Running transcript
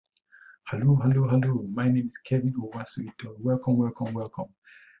Hello. My name is Kevin Owasu Itoe. Welcome.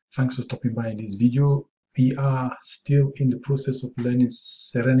 Thanks for stopping by in this video. We are still in the process of learning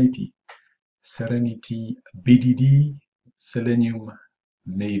Serenity, BDD, Selenium,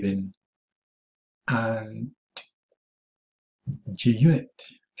 Maven, and JUnit,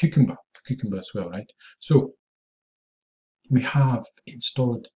 Cucumber as well, right? So we have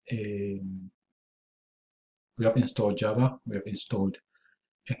installed Java, we have installed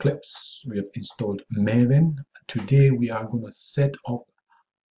Eclipse, we have installed Maven. Today we are going to set up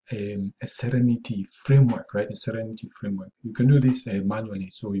a Serenity framework, right? A Serenity framework. You can do this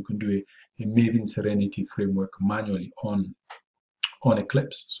manually, so you can do a Maven Serenity framework manually on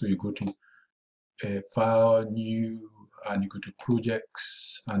Eclipse. So you go to File, New, and you go to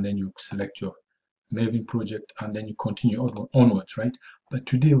Projects, and then you select your Maven project, and then you continue onwards, right? But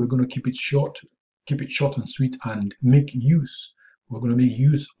today we're going to keep it short and sweet, and make use. We're going to make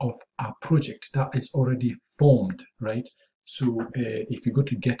use of a project that is already formed, right? So if you go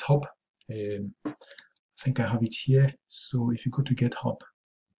to GitHub, I think I have it here. So if you go to GitHub,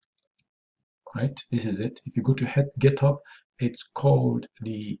 right, this is it. If you go to GitHub, it's called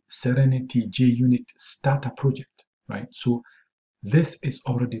the Serenity JUnit starter project, right? So this is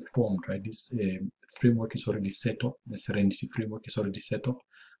already formed, right? This framework is already set up. The Serenity framework is already set up,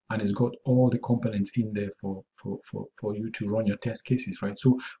 and it's got all the components in there for you to run your test cases, right?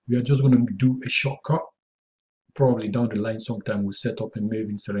 So we are just going to do a shortcut. Probably down the line sometime we'll set up a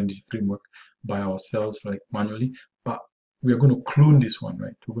Maven Serenity framework by ourselves, like manually, but we are going to clone this one,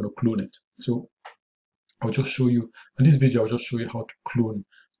 right? We're going to clone it. So I'll just show you in this video. I'll just show you how to clone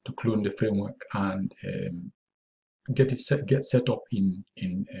the framework and get set up in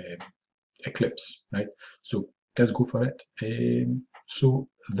Eclipse, right? So let's go for it. So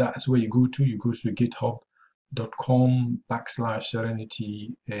that's where you go to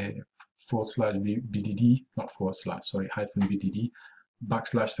github.com/serenity /BDD, not forward slash, sorry, -BDD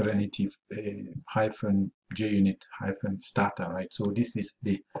 /serenity JUnit starter, right? So this is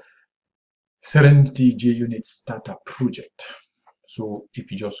the Serenity JUnit starter project. So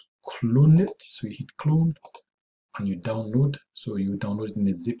if you just clone it, so you hit clone and you download, so you download in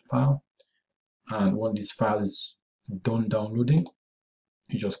a zip file, and when this file is done downloading,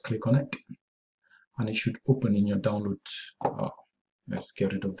 you just click on it and it should open in your download. Let's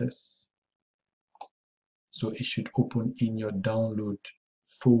get rid of this. So it should open in your download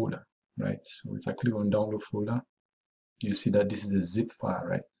folder, right? So if I click on download folder, you see that this is a zip file,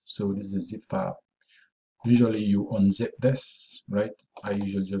 right? So this is a zip file. Usually you unzip this, right? I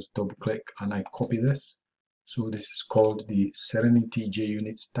usually just double click and I copy this. So this is called the Serenity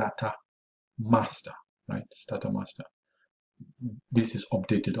JUnit starter master, right? Starter master. This is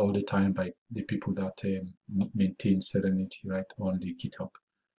updated all the time by the people that maintain Serenity, right, on the GitHub.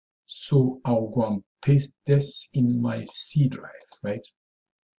 So I'll go and paste this in my C drive, right?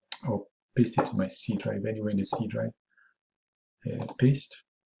 I'll paste it in my C drive, anywhere in the C drive. Paste.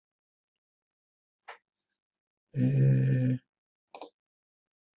 I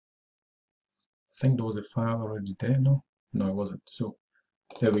think there was a file already there. No, it wasn't. So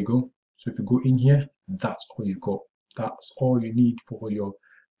there we go. So if you go in here, that's all you got. That's all you need for your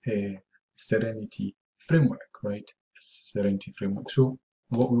Serenity framework, right? Serenity framework. So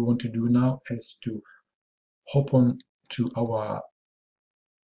what we want to do now is to hop on to our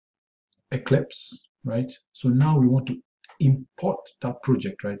Eclipse, right? So now we want to import that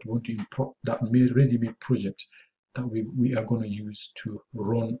project, right? We want to import that ready-made project that we are going to use to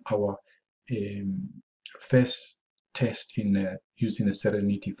run our first test in using the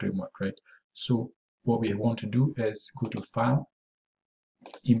Serenity framework, right? So what we want to do is go to File,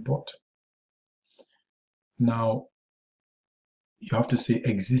 Import. Now you have to say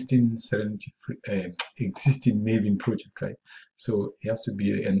existing Serenity existing Maven project, right? So it has to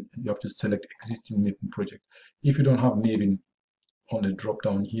be, and you have to select existing Maven project. If you don't have Maven on the drop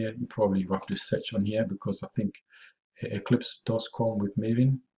down here, you probably have to search on here, because I think Eclipse does come with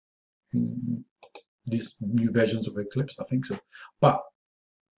Maven. These new versions of Eclipse, I think so. But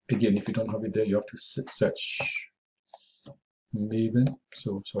again, if you don't have it there, you have to search Maven.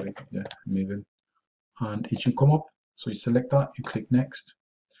 So sorry, yeah, Maven, and it should come up. So you select that, you click next,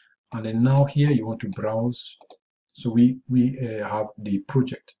 and then now here you want to browse. So we have the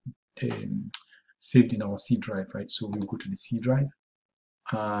project saved in our C drive, right? So we'll go to the C drive,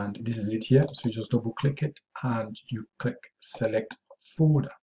 and this is it here. So you just double click it and you click select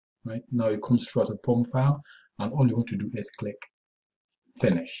folder, right? Now it comes through as a POM file, and all you want to do is click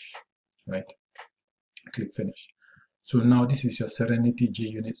finish, right? Click finish. So now this is your Serenity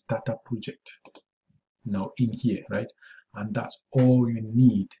JUnit starter project now in here, right? And that's all you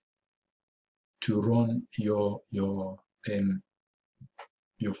need to run your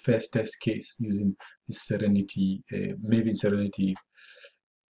first test case using the Serenity Maven Serenity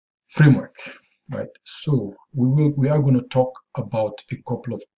framework, right? So we are going to talk about a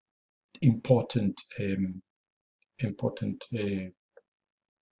couple of important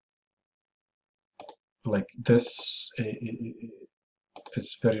like this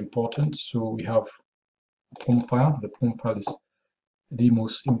is very important. So we have POM file. The POM file is the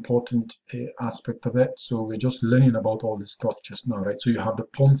most important aspect of it. So we're just learning about all this stuff just now, right? So you have the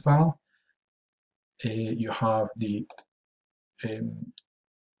POM file, you have the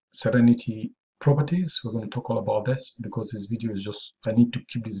Serenity properties. We're going to talk all about this because this video is just, I need to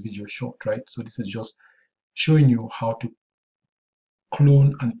keep this video short, right? So this is just showing you how to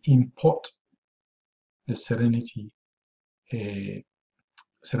clone and import the Serenity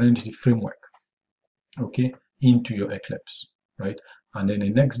framework, okay, into your Eclipse, right? And then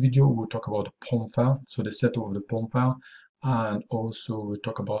in the next video we'll talk about the POM file, so the setup of the POM file, and also we'll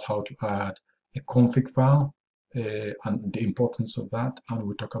talk about how to add a config file and the importance of that, and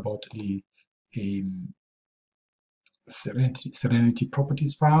we'll talk about the Serenity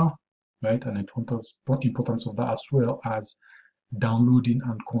properties file, right, and the importance of that, as well as downloading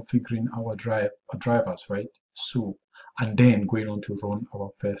and configuring our drivers, right? So, and then going on to run our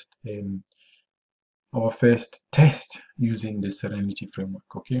first test using the Serenity framework.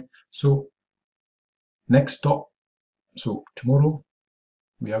 Okay, so next stop, so tomorrow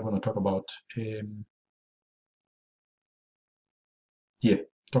we are going to talk about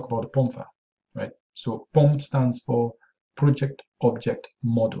talk about the POM file, right? So POM stands for Project Object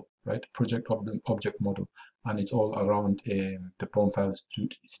Model, right? Project Object Model, and it's all around the POM file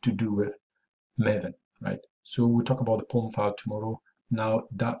is to do with Maven, right? So we'll talk about the POM file tomorrow. Now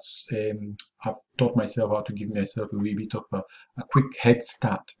that's I've taught myself how to give myself a wee bit of a quick head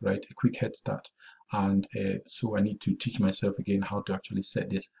start, right? A quick head start, and so I need to teach myself again how to actually set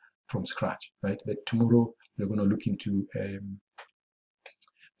this from scratch, right? But tomorrow we're going to look into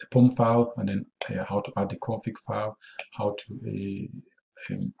the POM file, and then how to add the config file, how to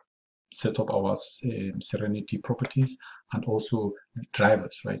set up our Serenity properties, and also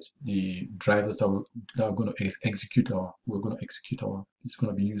drivers, right? The drivers that are going to execute it's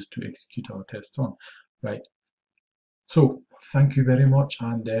going to be used to execute our tests on, right? So thank you very much,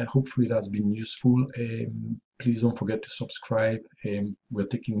 and hopefully that's been useful. Please don't forget to subscribe. We're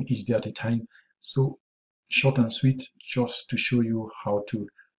taking each day at a time, so short and sweet, just to show you how to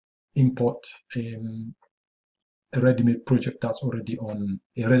import a ready-made project that's already on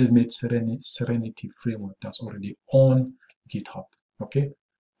a ready-made Serenity framework that's already on GitHub. Okay,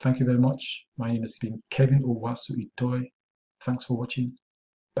 thank you very much. My name has been Kevin Owasu Itoe. Thanks for watching.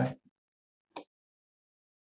 Bye.